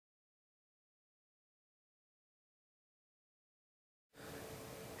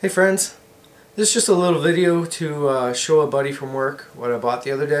Hey friends, this is just a little video to show a buddy from work what I bought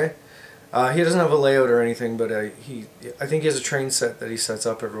the other day. He doesn't have a layout or anything, but I think he has a train set that he sets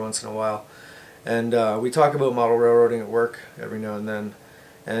up every once in a while. And we talk about model railroading at work every now and then.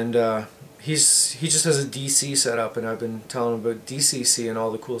 And he just has a DC set up, and I've been telling him about DCC and all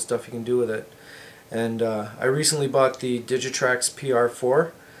the cool stuff you can do with it. And I recently bought the Digitrax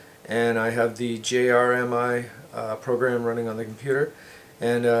PR4, and I have the JRMI program running on the computer.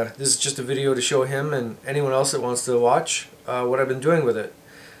 And this is just a video to show him and anyone else that wants to watch what I've been doing with it.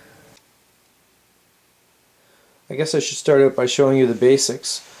 I guess I should start out by showing you the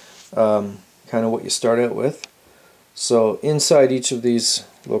basics, kind of what you start out with. So inside each of these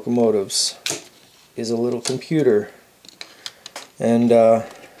locomotives is a little computer, and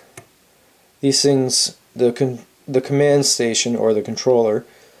these things, the command station or the controller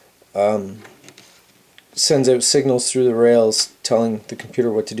sends out signals through the rails telling the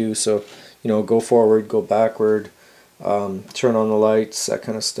computer what to do. So, you know, go forward, go backward, turn on the lights, that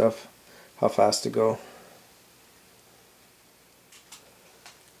kind of stuff, how fast to go.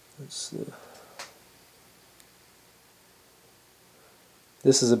 This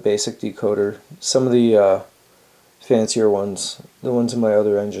is a basic decoder. Some of the fancier ones, the ones in my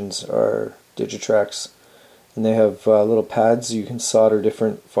other engines, are Digitrax, and they have little pads you can solder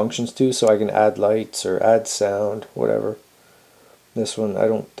different functions to, so I can add lights or add sound, whatever. This one, I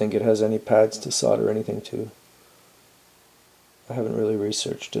don't think it has any pads to solder anything to. I haven't really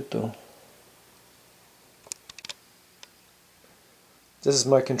researched it though. This is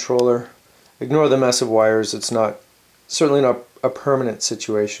my controller. Ignore the mess of wires. It's certainly not a permanent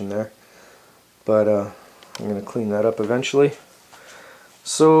situation there, but I'm going to clean that up eventually.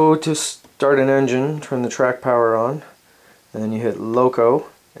 So to start an engine, turn the track power on, and then you hit loco,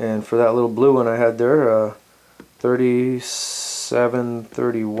 and for that little blue one I had there,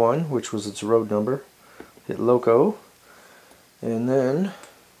 3731, which was its road number, hit loco, and then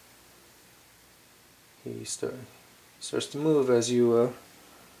he starts to move as you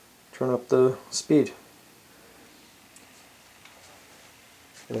turn up the speed.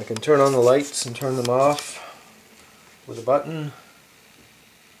 And I can turn on the lights and turn them off with a button.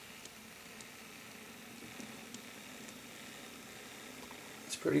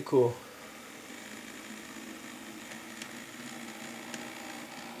 It's pretty cool.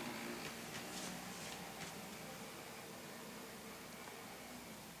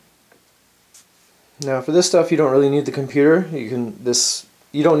 Now for this stuff you don't really need the computer. You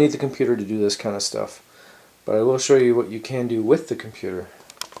don't need the computer to do this kind of stuff. But I will show you what you can do with the computer.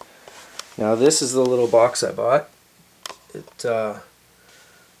 Now this is the little box I bought.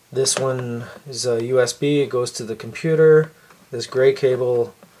 This one is a USB. It goes to the computer. This gray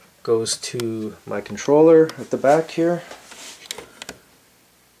cable goes to my controller at the back here.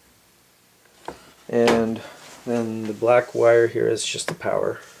 And then the black wire here is just the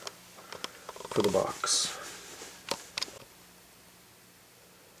power for the box.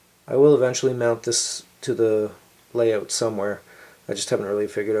 I will eventually mount this to the layout somewhere. I just haven't really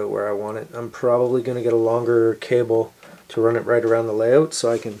figured out where I want it. I'm probably going to get a longer cable to run it right around the layout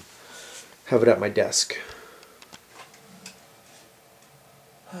so I can have it at my desk.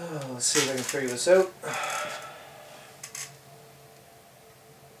 Let's see if I can figure this out.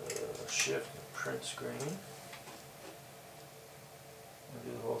 Shift print screen. I'll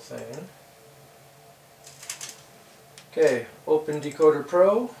do the whole thing. Okay, open Decoder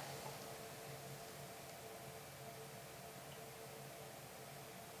Pro.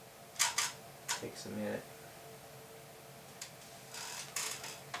 Takes a minute.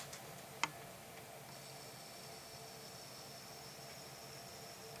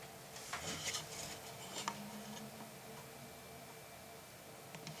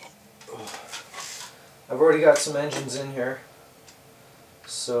 I've already got some engines in here,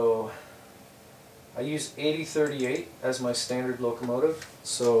 so I use 8038 as my standard locomotive,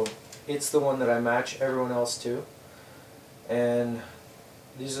 so it's the one that I match everyone else to. And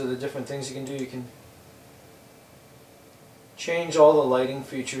these are the different things you can do. You can change all the lighting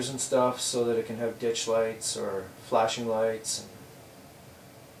features and stuff so that it can have ditch lights or flashing lights.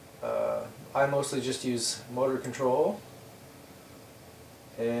 I mostly just use motor control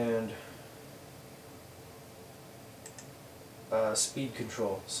and speed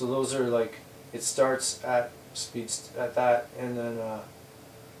control. So those are like, it starts at speeds at that, and then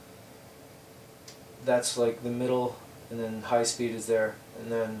that's like the middle, and then high speed is there,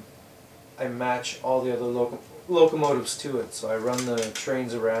 and then I match all the other locomotives to it. So I run the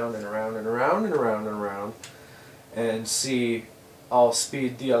trains around and around and around and around and around, and see, I'll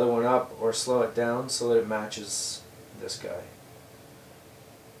speed the other one up or slow it down so that it matches this guy.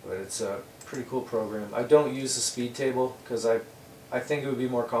 but it's a pretty cool program. I don't use the speed table because I think it would be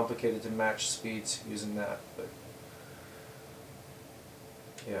more complicated to match speeds using that, but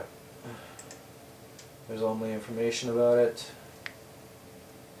yeah, there's all my information about it.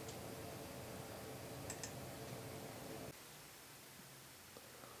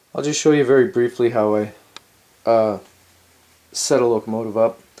 I'll just show you very briefly how I set a locomotive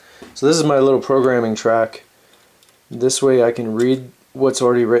up. So this is my little programming track. This way I can read what's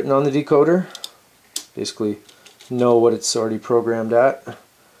already written on the decoder, basically know what it's already programmed at.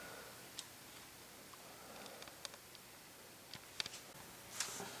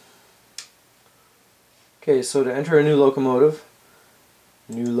 Okay, so to enter a new locomotive,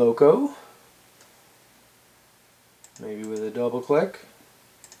 new loco, maybe with a double click,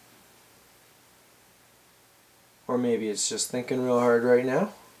 or maybe it's just thinking real hard right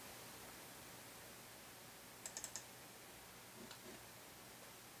now.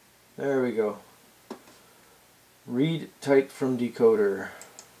 There we go. Read type from decoder.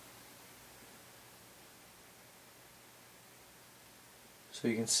 So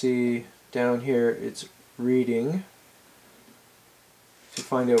you can see down here it's reading. To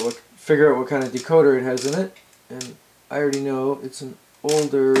find out figure out what kind of decoder it has in it, and I already know it's an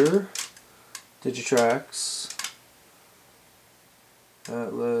older Digitrax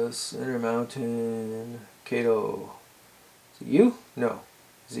Atlas Intermountain Cato. Is it you? No.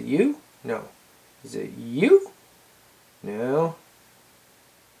 Is it you? No. Is it you? No.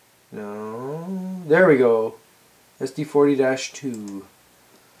 No. There we go. SD40-2.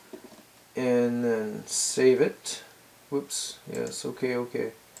 And then save it. Whoops. Yes, okay,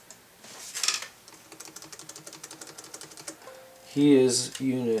 okay. He is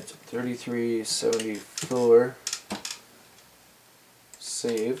unit 3374.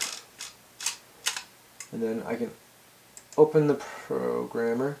 Save. And then I can open the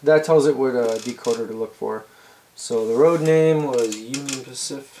programmer. That tells it what decoder to look for. So the road name was Union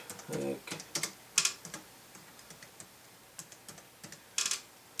Pacific.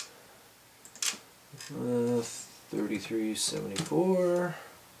 3374.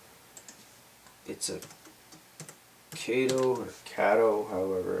 It's a Cato or Cato,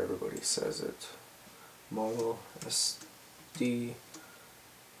 however everybody says it. Model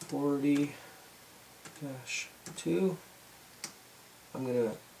SD40-2. I'm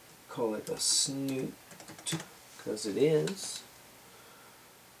gonna call it a snoot because it is.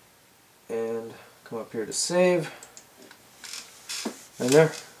 And come up here to save. And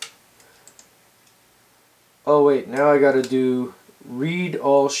there. Oh wait, now I gotta do read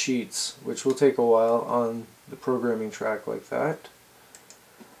all sheets, which will take a while on the programming track like that.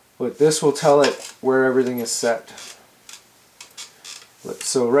 But this will tell it where everything is set.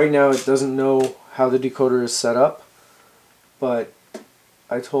 So right now it doesn't know how the decoder is set up, but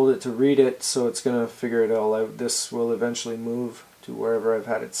I told it to read it, so it's going to figure it all out. This will eventually move to wherever I've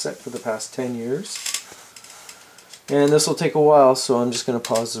had it set for the past 10 years. And this will take a while, so I'm just going to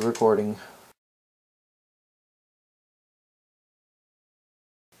pause the recording.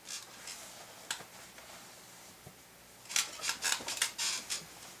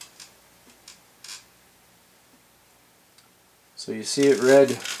 So you see it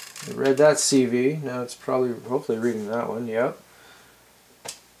read that CV. Now it's hopefully reading that one. Yep.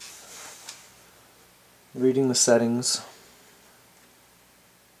 Reading the settings.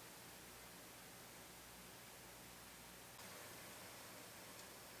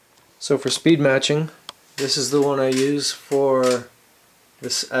 So for speed matching, this is the one I use for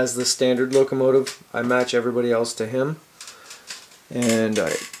this as the standard locomotive. I match everybody else to him. And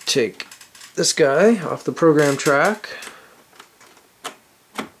I take this guy off the program track.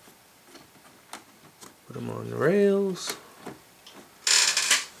 Put him on the rails.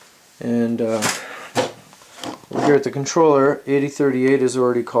 And over here at the controller, 8038 is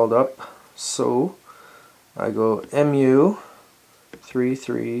already called up. So I go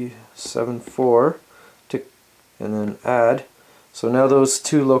MU3374 and then add. So now those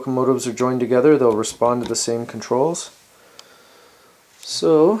two locomotives are joined together. They'll respond to the same controls.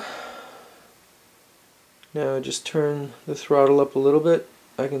 So now I just turn the throttle up a little bit.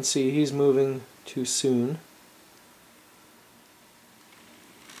 I can see he's moving too soon.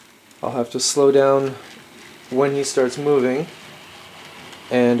 I'll have to slow down when he starts moving,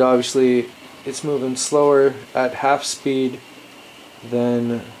 and obviously it's moving slower at half speed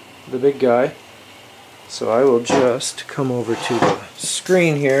than the big guy. So I will just come over to the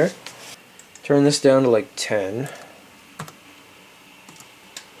screen here, turn this down to like 10,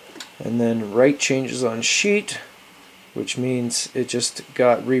 and then write changes on sheet, which means it just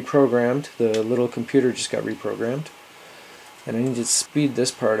got reprogrammed. The little computer just got reprogrammed. and I need to speed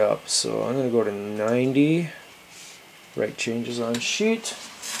this part up, so I'm going to go to 90. Right changes on sheet.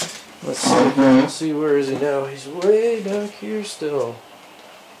 Let's see, where is he now? He's way back here still.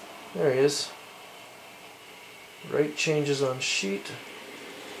 There he is. Right changes on sheet.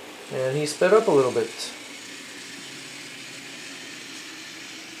 And he sped up a little bit.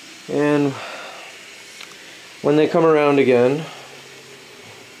 And when they come around again,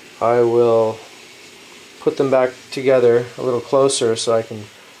 I will put them back together a little closer so I can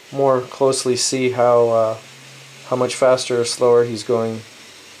more closely see how much faster or slower he's going.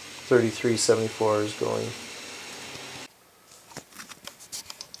 3374 is going.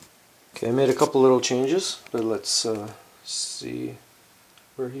 Okay, I made a couple little changes, but let's see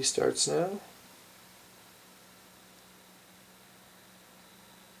where he starts now.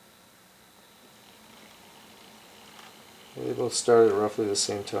 They both started at roughly the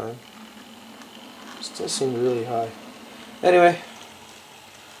same time. Still seemed really high. Anyway,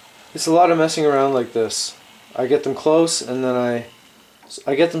 it's a lot of messing around like this. I get them close, and then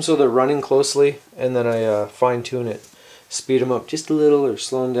I get them so they're running closely, and then I fine tune it. Speed them up just a little or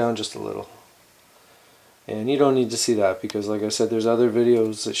slow them down just a little. And you don't need to see that because, like I said, there's other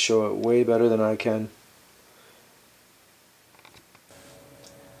videos that show it way better than I can.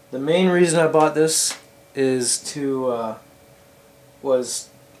 The main reason I bought this is to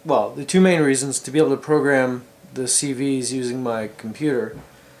the two main reasons: to be able to program the CVs using my computer,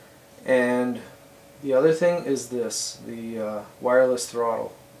 and the other thing is this, the wireless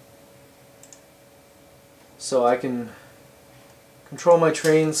throttle. So I can control my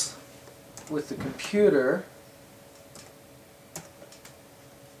trains with the computer,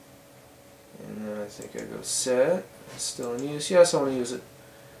 and then I think I go set. It's still in use. Yes, I want to use it.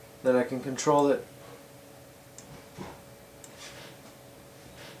 Then I can control it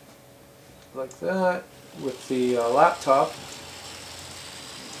like that with the laptop,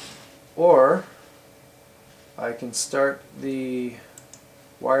 or I can start the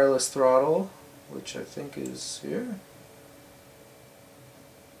wireless throttle, which I think is here.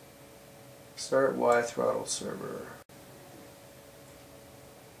 Start Y throttle server.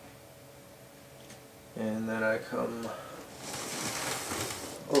 And then I come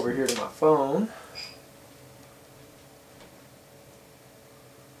over here to my phone.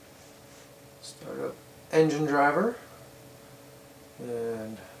 Start up engine driver.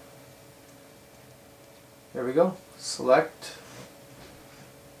 And there we go. Select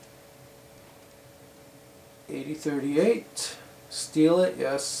 8038. Steal it,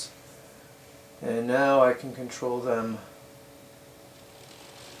 yes. And now I can control them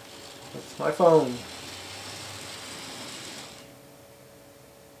with my phone.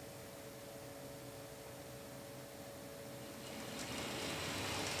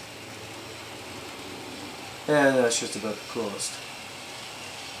 And that's just about the coolest.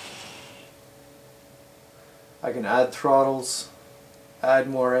 I can add throttles, add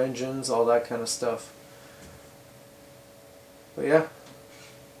more engines, all that kind of stuff. But yeah,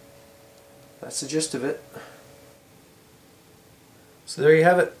 that's the gist of it. So there you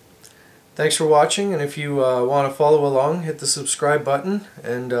have it. Thanks for watching, and if you want to follow along, hit the subscribe button,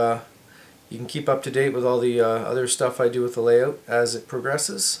 and you can keep up to date with all the other stuff I do with the layout as it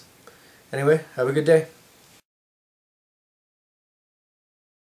progresses. Anyway, have a good day.